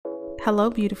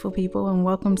Hello, beautiful people, and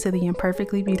welcome to the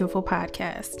Imperfectly Beautiful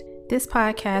podcast. This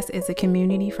podcast is a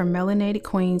community for melanated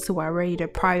queens who are ready to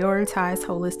prioritize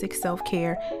holistic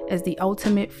self-care as the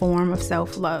ultimate form of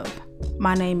self-love.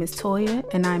 My name is Toya,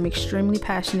 and I'm extremely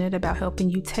passionate about helping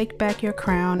you take back your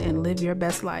crown and live your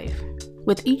best life.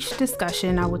 With each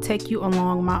discussion, I will take you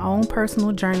along my own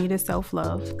personal journey to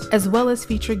self-love, as well as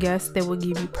feature guests that will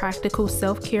give you practical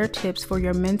self-care tips for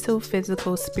your mental,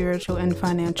 physical, spiritual, and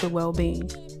financial well-being.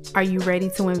 Are you ready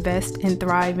to invest and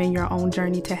thrive in your own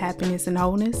journey to happiness and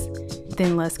wholeness?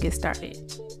 Then let's get started.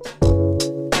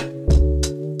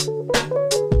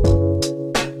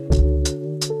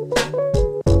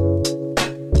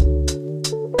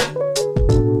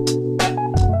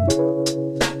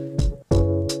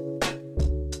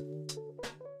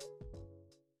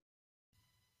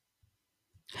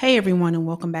 Hey everyone, and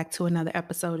welcome back to another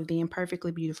episode of the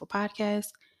Imperfectly Beautiful podcast.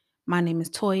 My name is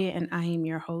Toya, and I am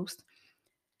your host.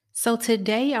 So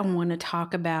today I want to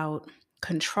talk about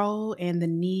control and the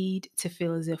need to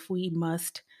feel as if we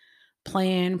must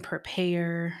plan,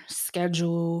 prepare,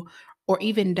 schedule, or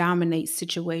even dominate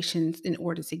situations in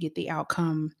order to get the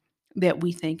outcome that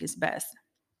we think is best.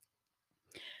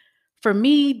 For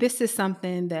me, this is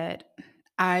something that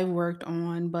I worked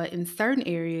on, but in certain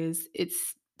areas,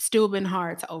 it's still been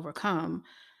hard to overcome.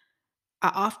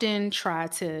 I often try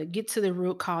to get to the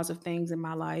root cause of things in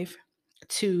my life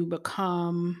to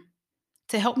become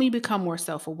to help me become more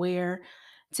self-aware,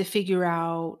 to figure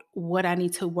out what I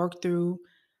need to work through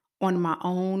on my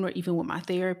own or even with my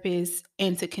therapist,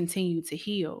 and to continue to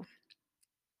heal.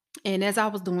 And as I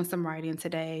was doing some writing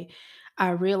today,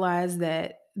 I realized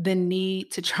that the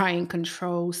need to try and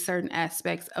control certain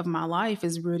aspects of my life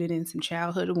is rooted in some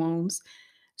childhood wounds,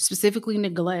 specifically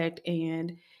neglect.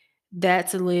 And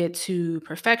that's led to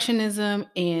perfectionism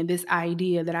and this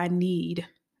idea that I need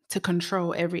to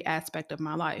control every aspect of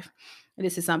my life. And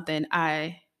this is something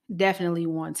I definitely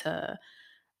want to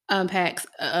unpack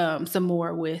some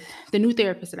more with the new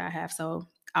therapist that I have. So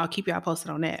I'll keep y'all posted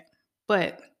on that.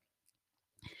 But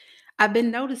I've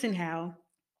been noticing how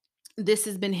this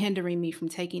has been hindering me from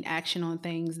taking action on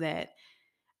things that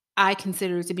I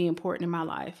consider to be important in my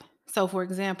life. So, for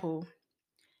example,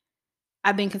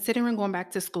 I've been considering going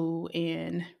back to school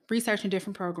and researching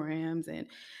different programs, and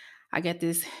I got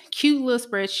this cute little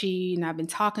spreadsheet, and I've been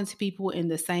talking to people in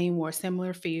the same or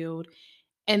similar field.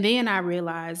 And then I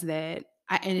realized that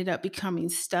I ended up becoming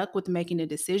stuck with making a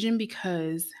decision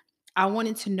because I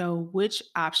wanted to know which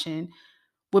option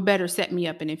would better set me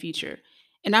up in the future.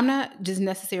 And I'm not just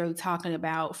necessarily talking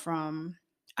about from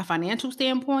a financial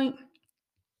standpoint,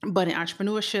 but in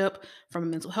entrepreneurship, from a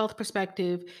mental health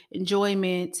perspective,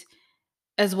 enjoyment,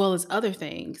 as well as other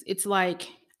things. It's like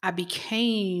I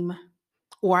became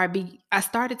I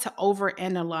started to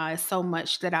overanalyze so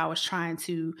much that I was trying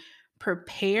to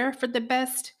prepare for the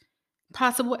best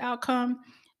possible outcome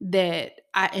that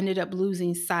I ended up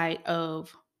losing sight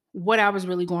of what I was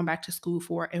really going back to school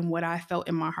for and what I felt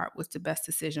in my heart was the best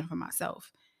decision for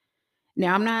myself.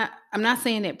 Now, I'm not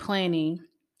saying that planning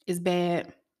is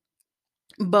bad,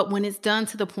 but when it's done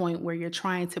to the point where you're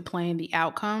trying to plan the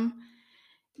outcome,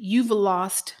 you've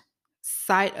lost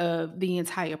sight of the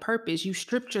entire purpose. You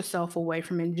stripped yourself away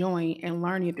from enjoying and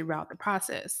learning throughout the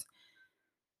process.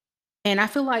 And I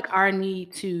feel like our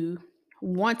need to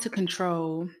want to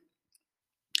control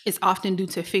is often due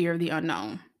to fear of the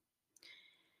unknown.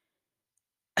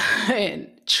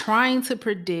 And trying to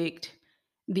predict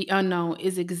the unknown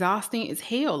is exhausting as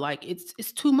hell. Like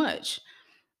it's too much.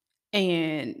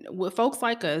 And with folks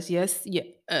like us, yes, yeah,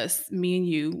 us, me and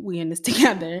you, we in this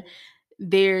together,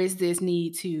 there's this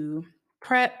need to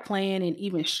prep, plan, and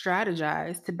even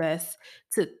strategize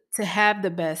to have the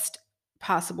best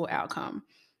possible outcome.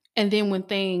 And then when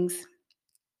things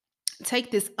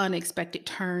take this unexpected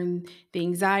turn, the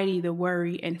anxiety, the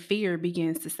worry, and fear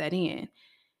begins to set in.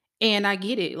 And I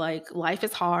get it, like life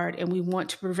is hard and we want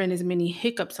to prevent as many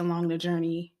hiccups along the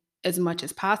journey as much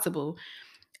as possible.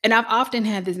 And I've often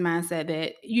had this mindset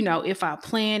that, if I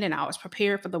planned and I was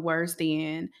prepared for the worst,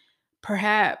 then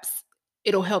perhaps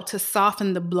it'll help to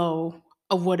soften the blow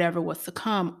of whatever was to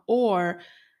come, or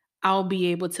I'll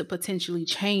be able to potentially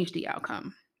change the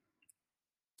outcome.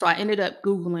 So I ended up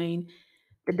Googling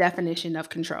the definition of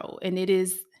control, and it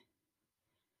is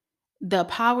the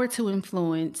power to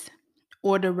influence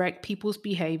or direct people's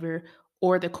behavior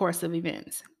or the course of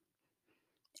events.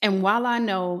 And while I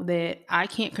know that I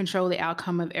can't control the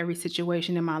outcome of every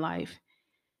situation in my life,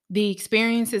 the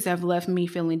experiences have left me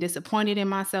feeling disappointed in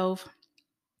myself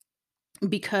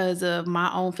because of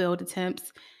my own failed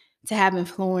attempts to have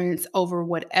influence over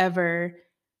whatever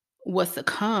what's to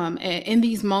come. And in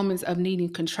these moments of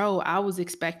needing control, I was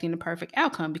expecting the perfect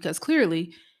outcome because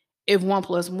clearly, if one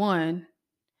plus one,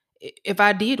 if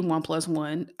I did one plus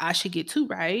one, I should get two,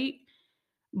 right?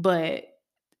 But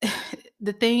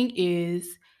the thing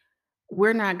is,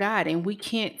 we're not God and we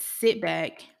can't sit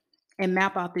back and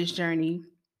map out this journey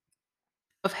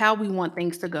of how we want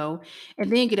things to go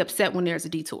and then get upset when there's a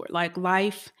detour. Like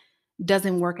life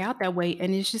doesn't work out that way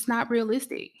and it's just not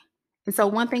realistic. And so,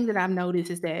 one thing that I've noticed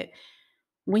is that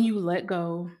when you let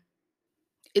go,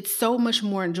 it's so much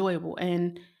more enjoyable.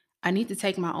 And I need to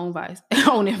take my own advice,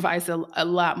 own advice a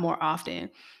lot more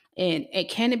often. And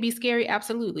can it be scary?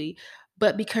 Absolutely.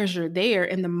 But because you're there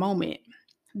in the moment,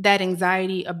 that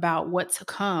anxiety about what to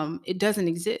come, it doesn't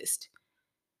exist.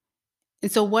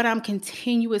 And so what I'm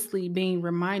continuously being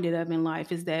reminded of in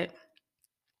life is that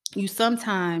you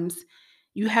sometimes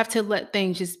you have to let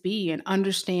things just be and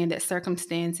understand that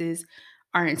circumstances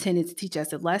are intended to teach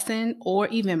us a lesson or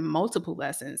even multiple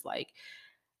lessons. Like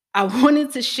I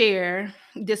wanted to share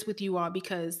this with you all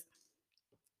because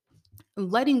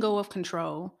letting go of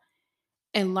control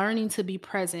and learning to be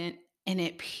present and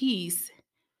at peace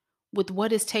with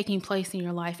what is taking place in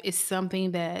your life is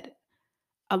something that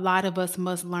a lot of us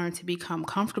must learn to become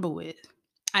comfortable with.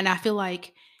 And I feel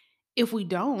like if we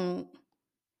don't,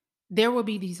 there will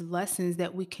be these lessons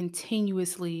that we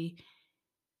continuously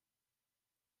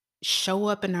show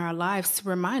up in our lives to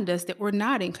remind us that we're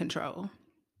not in control.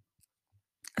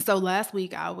 So last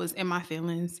week I was in my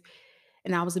feelings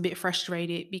and I was a bit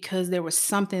frustrated because there was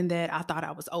something that I thought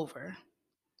I was over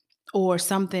or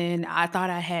something I thought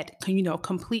I had,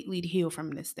 completely healed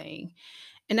from this thing.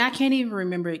 And I can't even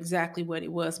remember exactly what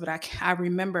it was, but I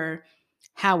remember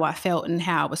how I felt and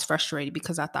how I was frustrated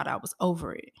because I thought I was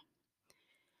over it.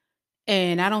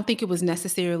 And I don't think it was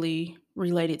necessarily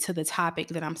related to the topic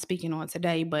that I'm speaking on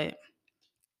today, but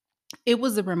it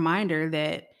was a reminder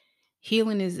that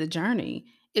healing is a journey.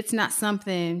 It's not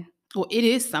something, or it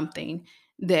is something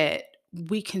that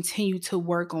we continue to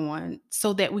work on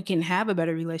so that we can have a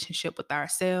better relationship with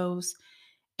ourselves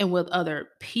and with other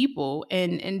people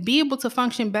and be able to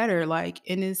function better like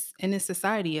in this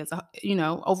society as a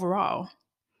overall.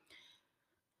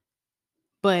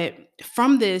 But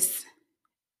from this,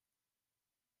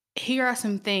 here are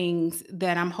some things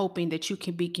that I'm hoping that you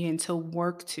can begin to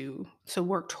work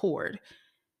toward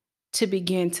to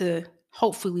begin to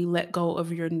hopefully let go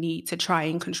of your need to try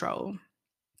and control.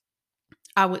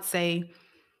 I would say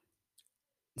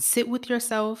sit with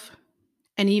yourself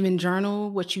and even journal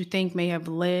what you think may have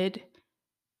led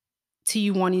to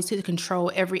you wanting to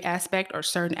control every aspect or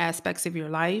certain aspects of your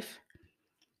life.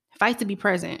 Fight to be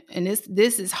present. And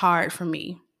this is hard for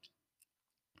me.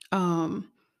 Um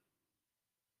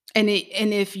and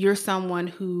if you're someone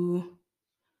who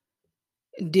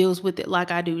deals with it like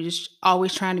I do, just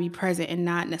always trying to be present and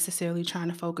not necessarily trying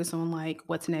to focus on like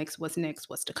what's next,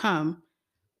 what's to come,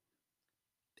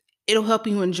 it'll help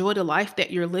you enjoy the life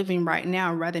that you're living right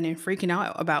now rather than freaking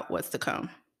out about what's to come.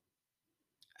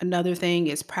 Another thing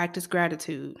is practice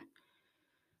gratitude.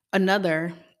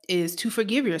 Another is to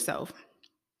forgive yourself.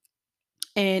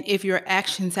 And if your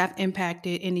actions have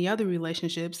impacted any other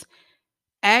relationships,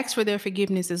 ask for their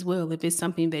forgiveness as well if it's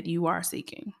something that you are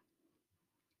seeking.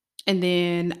 And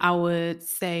then I would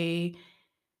say,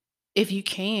 if you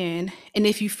can, and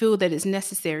if you feel that it's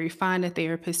necessary, find a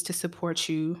therapist to support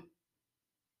you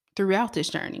throughout this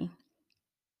journey.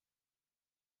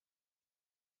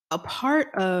 A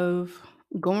part of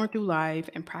going through life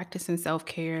and practicing self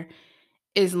care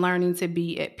is learning to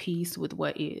be at peace with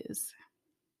what is,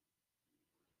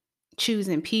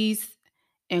 choosing peace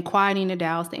and quieting the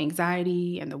doubts, the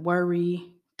anxiety, and the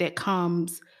worry that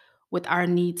comes with our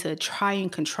need to try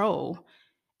and control.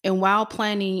 And while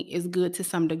planning is good to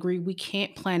some degree, we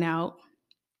can't plan out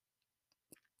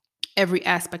every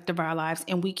aspect of our lives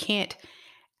and we can't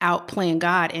outplan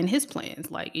God and his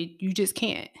plans. Like you just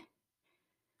can't.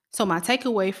 So my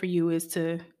takeaway for you is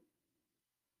to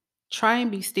try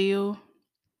and be still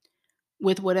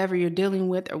with whatever you're dealing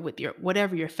with or with your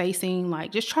whatever you're facing.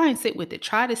 Like just try and sit with it.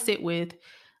 Try to sit with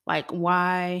like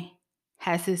why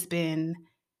has this been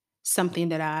something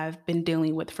that I've been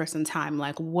dealing with for some time?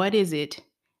 Like what is it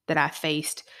that I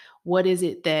faced? What is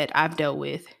it that I've dealt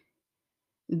with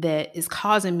that is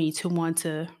causing me to want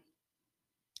to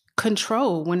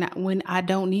control when I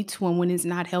don't need to and when it's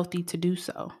not healthy to do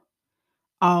so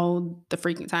all the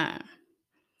freaking time.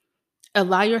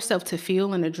 Allow yourself to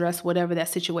feel and address whatever that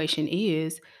situation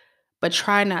is, but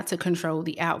try not to control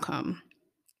the outcome.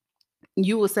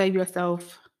 You will save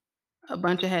yourself a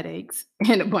bunch of headaches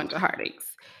and a bunch of heartaches.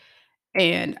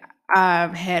 And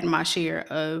I've had my share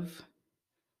of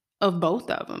of both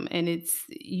of them, and it's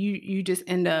you just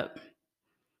end up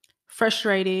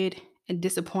frustrated and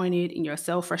disappointed in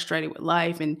yourself, frustrated with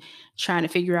life, and trying to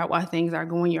figure out why things are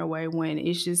going your way when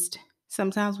it's just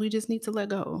sometimes we just need to let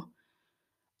go.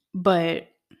 But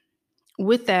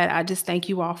with that, I just thank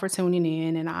you all for tuning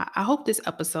in, and I hope this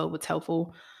episode was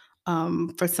helpful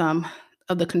for some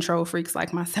of the control freaks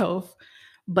like myself.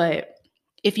 But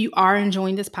if you are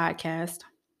enjoying this podcast,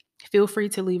 feel free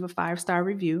to leave a 5-star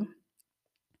review.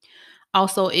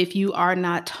 Also, if you are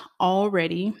not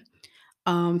already,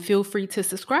 feel free to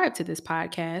subscribe to this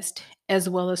podcast as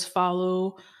well as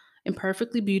follow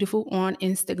Imperfectly Beautiful on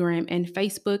Instagram and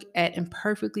Facebook at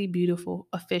Imperfectly Beautiful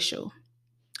Official.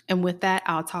 And with that,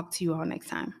 I'll talk to you all next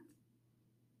time.